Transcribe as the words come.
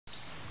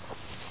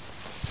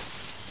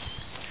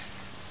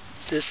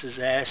This is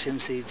Ash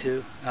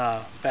MC2,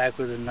 back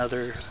with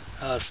another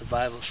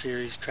survival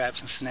series traps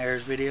and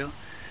snares video.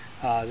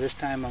 This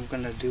time I'm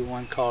going to do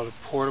one called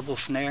a portable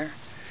snare.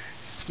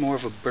 It's more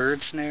of a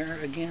bird snare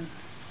again.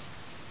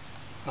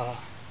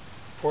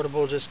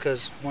 Portable just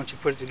because once you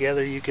put it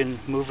together you can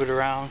move it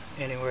around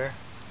anywhere.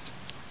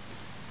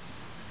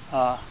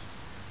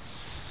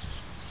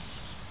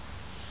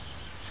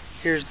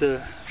 Here's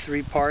the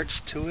three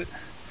parts to it.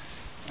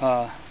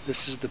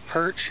 This is the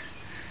perch.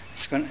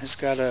 It's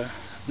got a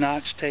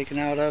notch taken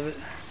out of it,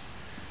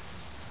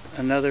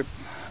 another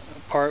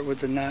part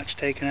with the notch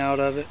taken out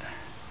of it,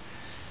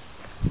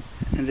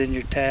 and then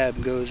your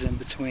tab goes in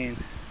between.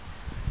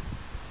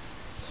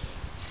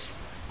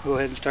 Go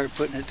ahead and start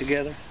putting it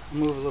together. I'll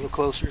move a little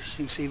closer so you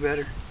can see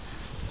better.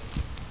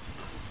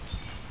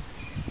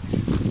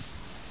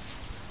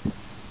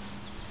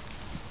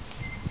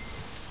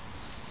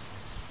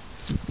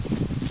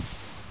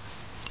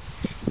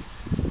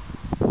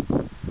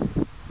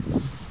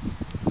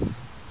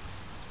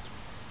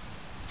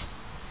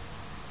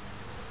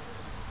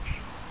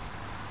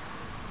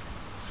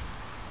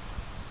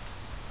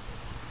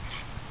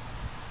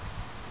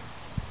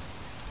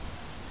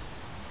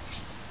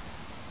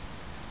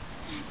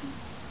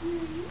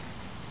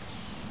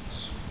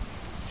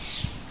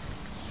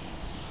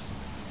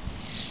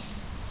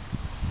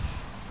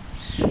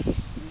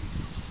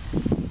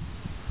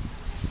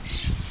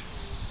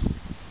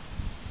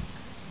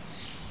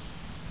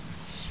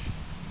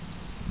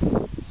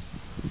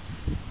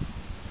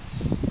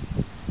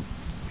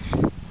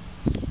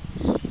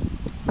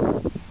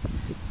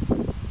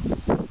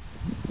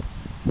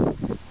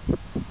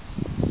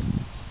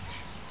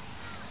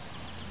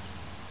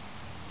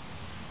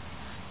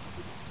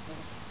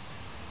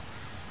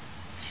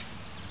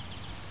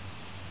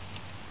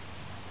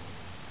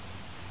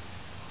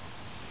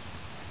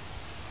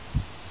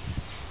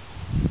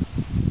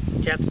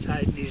 You have to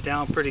tighten these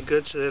down pretty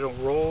good so they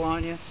don't roll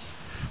on you,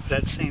 but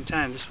at the same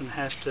time this one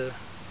has to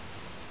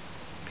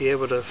be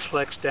able to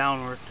flex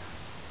downward.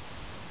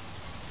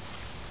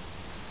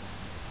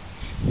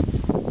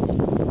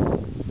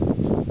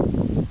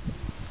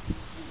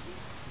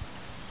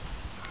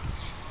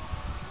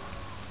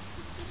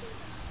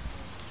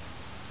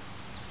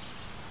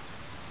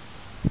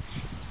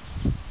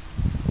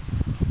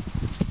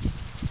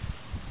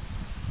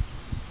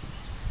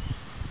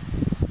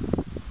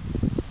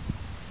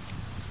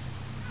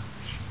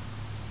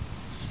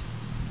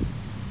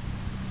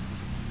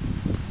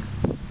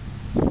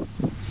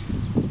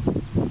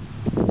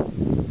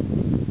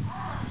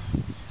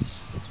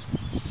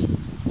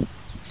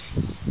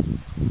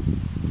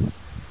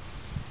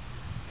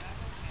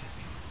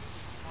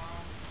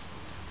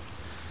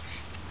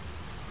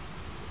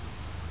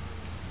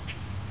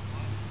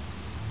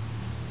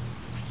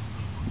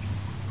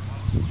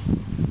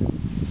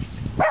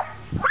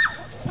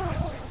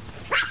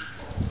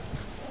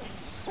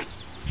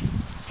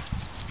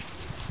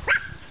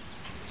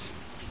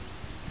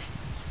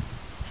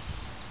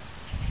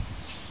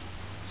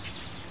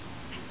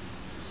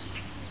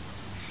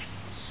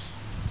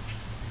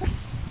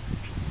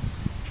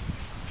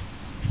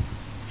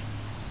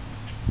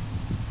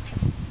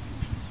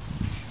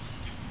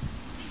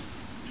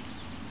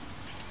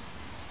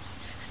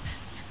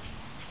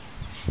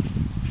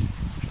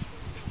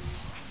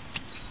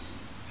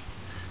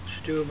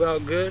 Do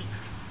about good.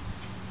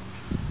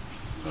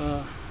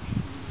 Go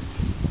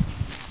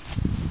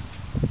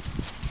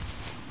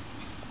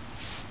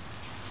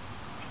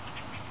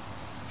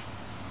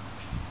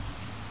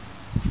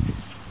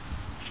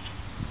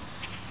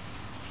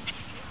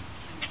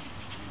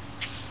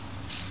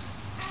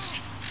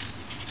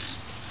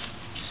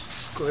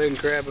ahead and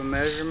grab a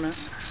measurement.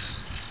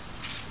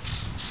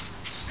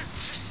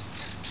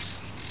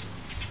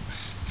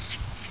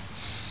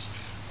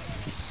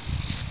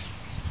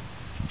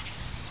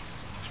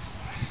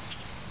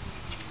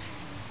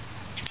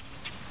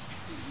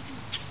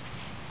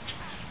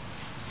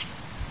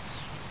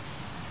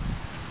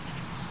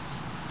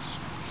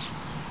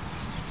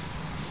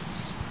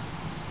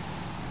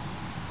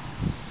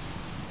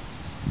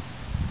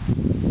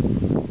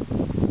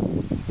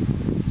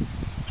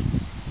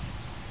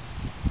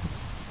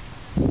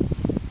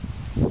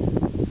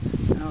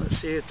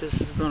 See if this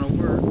is going to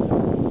work.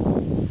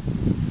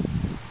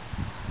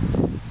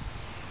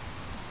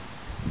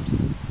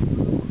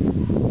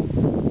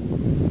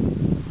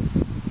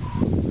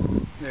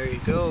 There you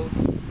go.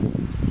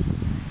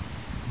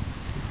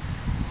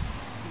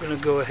 I'm going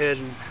to go ahead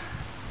and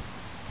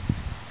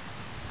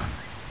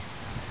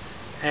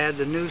add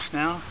the noose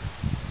now.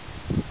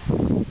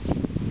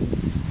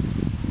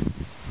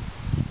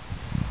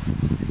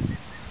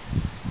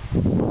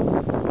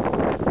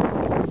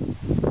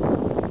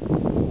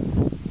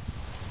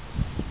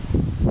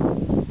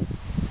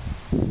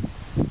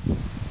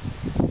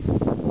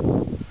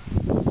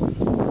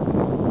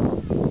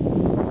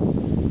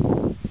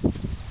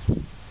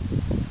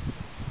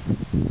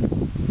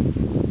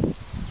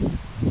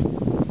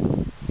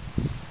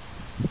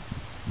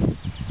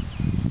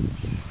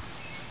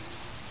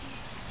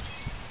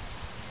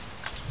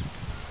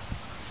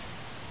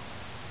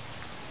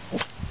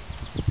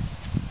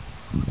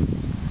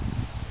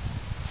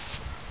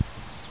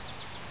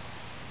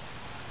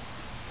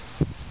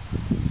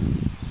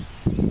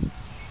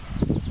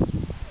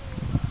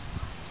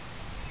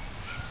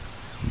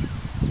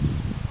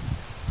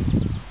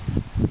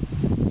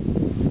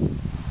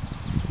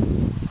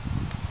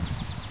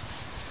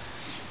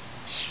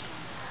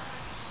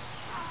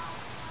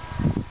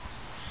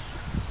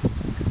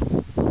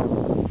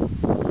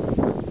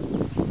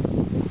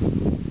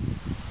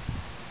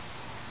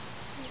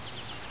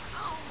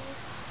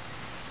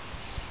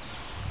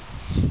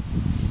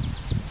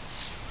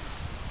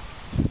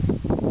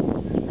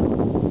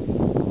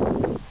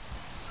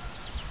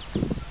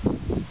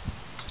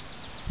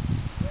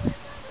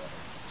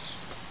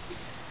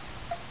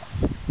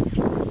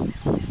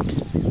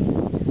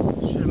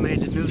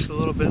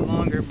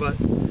 but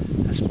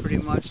that's pretty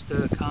much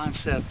the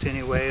concept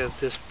anyway of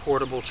this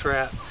portable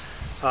trap.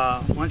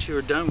 Once you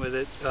were done with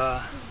it,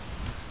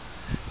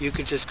 you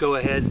could just go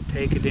ahead and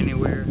take it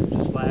anywhere,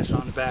 just lash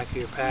on the back of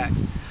your pack.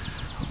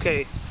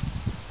 Okay,